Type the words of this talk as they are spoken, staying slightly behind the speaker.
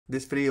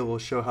This video will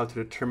show how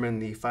to determine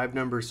the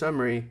 5-number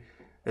summary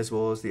as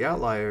well as the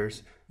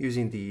outliers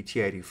using the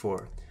TI-84.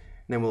 And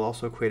then we'll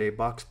also create a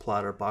box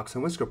plot or box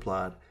and whisker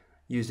plot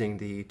using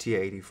the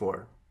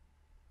TI-84.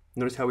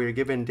 Notice how we are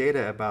given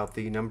data about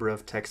the number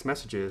of text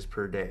messages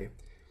per day.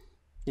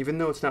 Even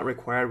though it's not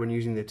required when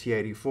using the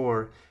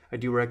TI-84, I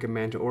do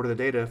recommend to order the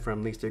data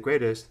from least to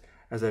greatest,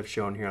 as I've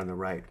shown here on the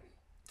right.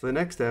 For the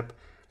next step,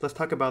 let's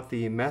talk about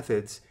the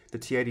methods the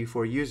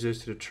TI-84 uses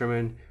to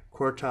determine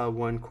quartile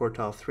 1,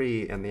 quartile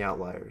 3, and the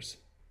outliers,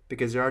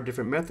 because there are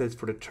different methods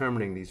for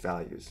determining these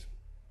values.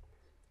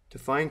 To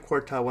find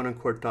quartile 1 and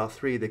quartile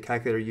 3, the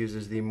calculator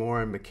uses the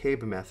Moore and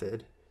McCabe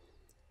method,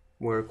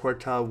 where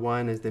quartile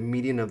 1 is the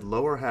median of the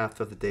lower half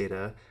of the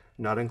data,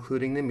 not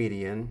including the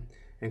median,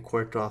 and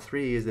quartile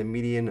 3 is the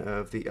median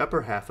of the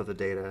upper half of the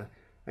data,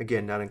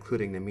 again not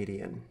including the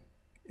median.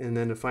 And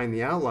then to find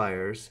the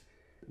outliers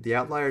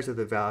are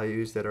the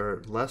values that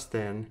are less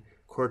than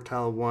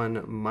quartile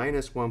 1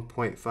 minus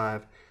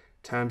 1.5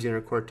 times the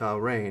interquartile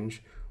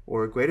range,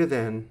 or greater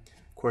than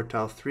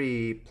quartile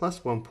 3 plus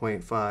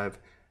 1.5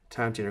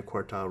 times the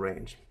interquartile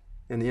range.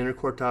 And the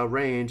interquartile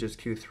range is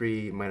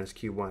Q3 minus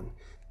Q1.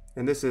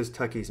 And this is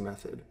Tuckey's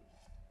method.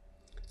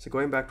 So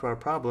going back to our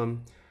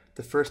problem,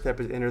 the first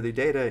step is enter the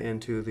data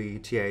into the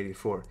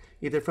TI-84,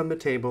 either from the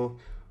table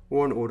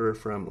or in order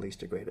from least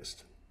to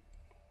greatest.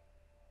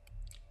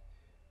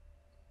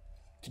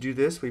 To do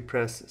this, we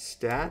press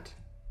Stat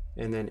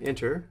and then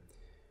Enter.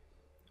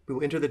 We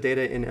will enter the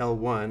data in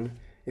L1.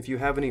 If you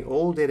have any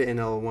old data in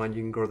L1,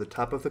 you can go to the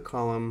top of the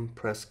column,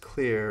 press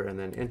Clear, and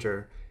then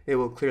Enter. It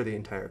will clear the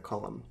entire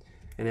column.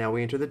 And now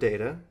we enter the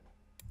data.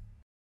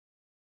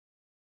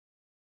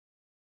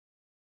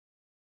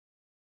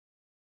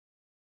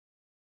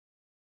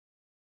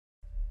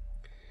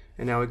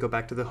 And now we go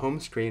back to the home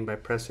screen by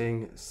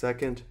pressing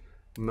second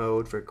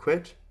mode for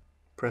quit.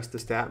 Press the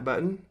Stat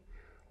button,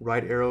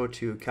 right arrow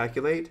to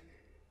calculate.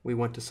 We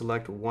want to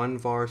select 1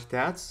 var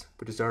stats,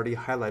 which is already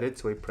highlighted,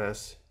 so we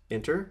press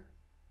Enter.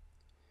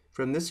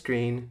 From this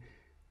screen,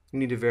 we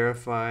need to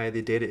verify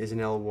the data is in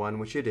L1,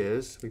 which it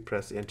is. We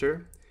press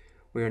Enter.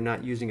 We are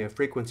not using a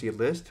frequency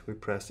list. We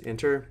press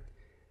Enter.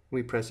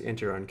 We press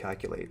Enter on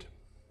Calculate.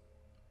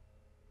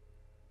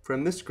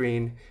 From this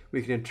screen,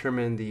 we can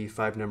determine the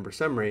 5-number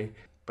summary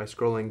by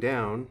scrolling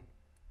down.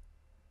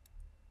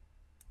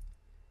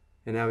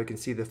 And now we can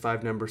see the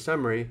 5-number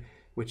summary,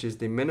 which is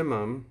the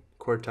minimum,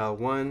 quartile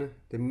 1,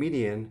 the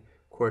median,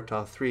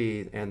 quartile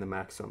 3, and the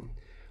maximum.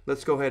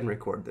 Let's go ahead and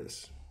record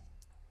this.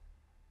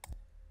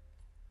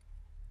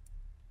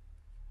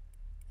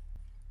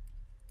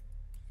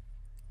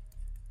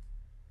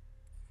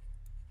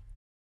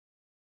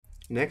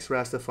 Next, we're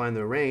asked to find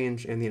the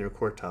range and the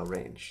interquartile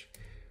range,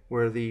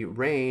 where the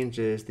range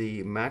is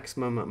the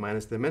maximum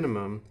minus the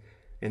minimum,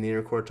 and the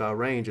interquartile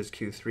range is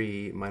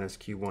Q3 minus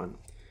Q1.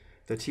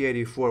 The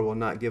TI-84 will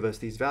not give us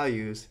these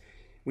values.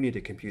 We need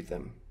to compute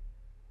them.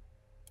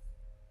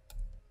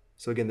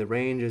 So again, the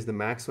range is the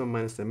maximum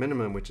minus the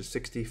minimum, which is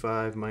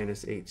 65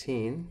 minus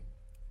 18,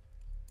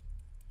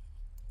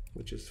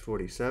 which is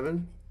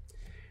 47.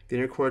 The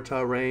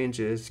interquartile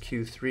range is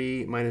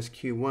Q3 minus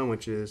Q1,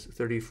 which is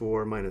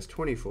 34 minus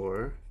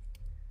 24,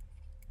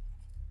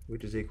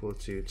 which is equal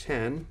to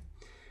 10.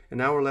 And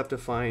now we're left to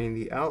find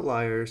the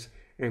outliers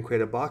and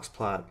create a box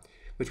plot,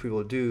 which we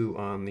will do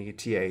on the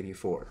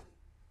TI-84.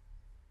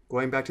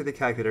 Going back to the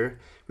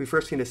calculator, we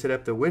first need to set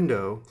up the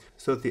window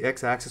so that the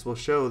x-axis will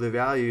show the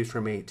values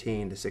from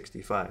 18 to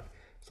 65.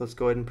 So let's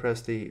go ahead and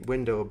press the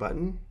window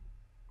button.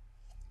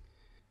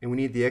 And we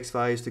need the x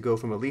values to go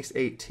from at least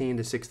 18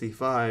 to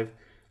 65.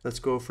 Let's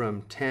go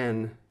from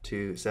 10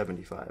 to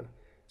 75.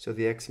 So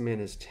the x-min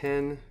is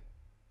 10,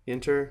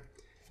 enter.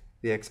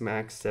 The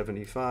x-max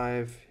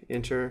 75,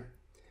 enter.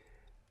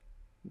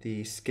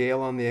 The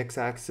scale on the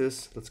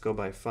x-axis, let's go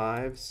by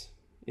 5s,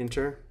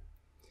 enter.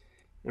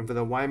 And for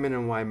the y-min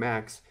and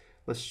y-max,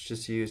 let's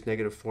just use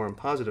 -4 and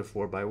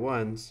 +4 by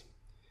 1s,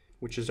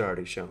 which is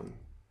already shown.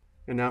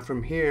 And now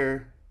from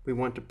here, we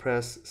want to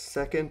press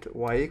second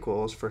y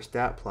equals for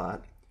stat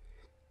plot.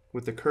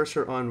 With the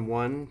cursor on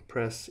 1,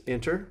 press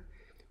enter.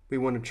 We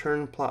want to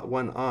turn plot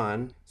 1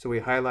 on, so we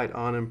highlight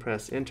on and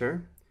press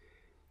enter.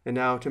 And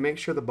now to make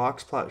sure the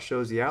box plot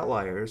shows the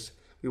outliers,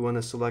 we want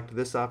to select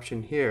this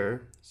option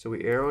here. So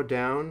we arrow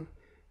down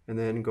and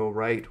then go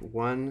right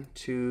 1,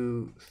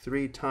 2,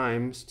 3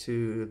 times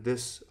to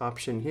this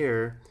option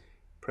here,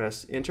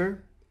 press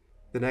enter.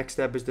 The next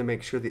step is to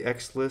make sure the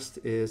X list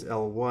is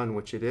L1,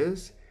 which it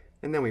is,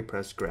 and then we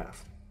press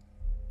graph.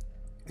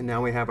 And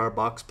now we have our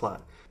box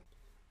plot.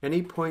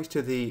 Any points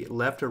to the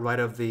left or right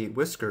of the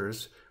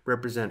whiskers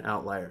represent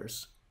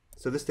outliers.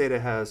 So this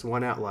data has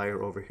one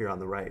outlier over here on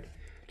the right.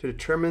 To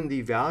determine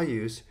the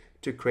values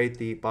to create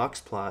the box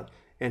plot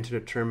and to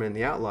determine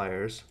the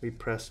outliers, we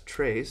press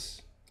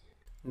trace.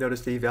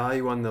 Notice the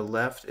value on the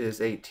left is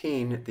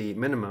 18, the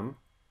minimum.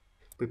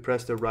 We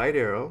press the right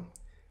arrow.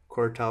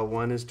 Quartile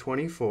 1 is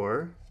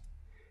 24.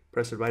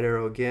 Press the right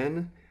arrow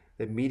again.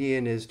 The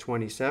median is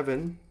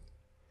 27.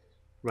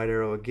 Right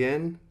arrow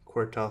again.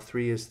 Quartile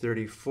 3 is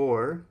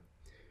 34.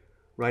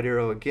 Right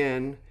arrow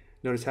again.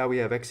 Notice how we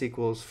have x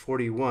equals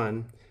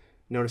 41.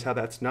 Notice how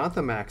that's not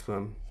the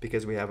maximum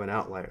because we have an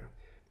outlier.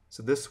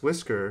 So this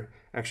whisker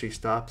actually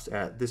stops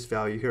at this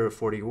value here of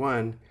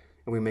 41,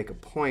 and we make a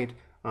point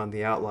on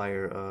the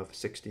outlier of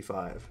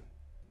 65.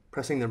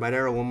 Pressing the right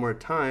arrow one more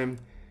time,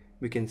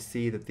 we can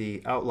see that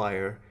the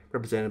outlier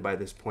represented by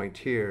this point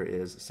here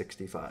is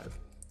 65.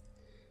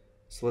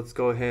 So let's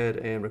go ahead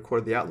and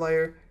record the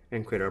outlier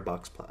and create our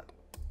box plot.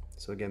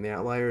 So again, the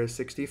outlier is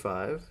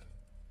 65.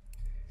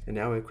 And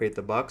now we create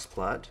the box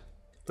plot.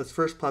 Let's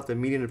first plot the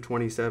median of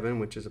 27,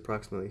 which is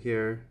approximately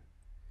here.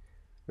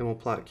 Then we'll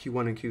plot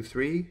Q1 and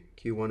Q3.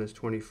 Q1 is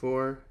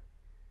 24.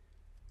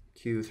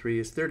 Q3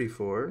 is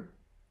 34.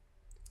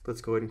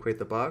 Let's go ahead and create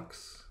the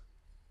box.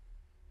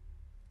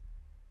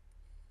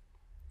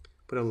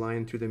 Put a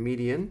line through the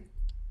median.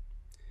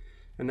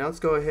 And now let's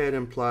go ahead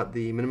and plot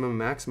the minimum and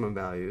maximum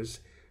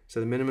values. So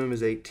the minimum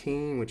is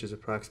 18, which is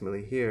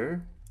approximately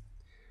here.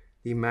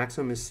 The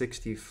maximum is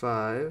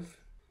 65.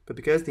 But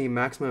because the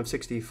maximum of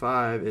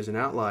 65 is an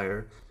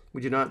outlier,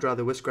 we do not draw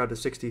the whisker out to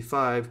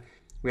 65.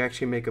 We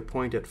actually make a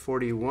point at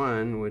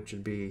 41, which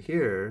would be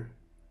here,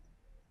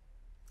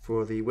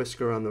 for the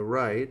whisker on the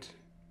right.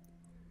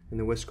 And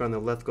the whisker on the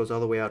left goes all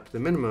the way out to the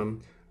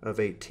minimum of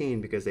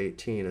 18 because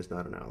 18 is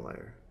not an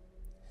outlier.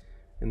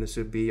 And this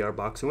would be our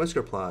box and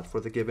whisker plot for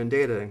the given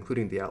data,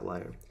 including the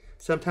outlier.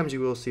 Sometimes you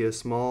will see a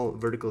small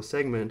vertical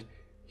segment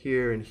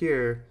here and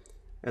here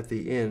at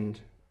the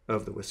end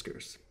of the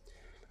whiskers.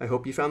 I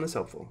hope you found this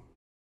helpful.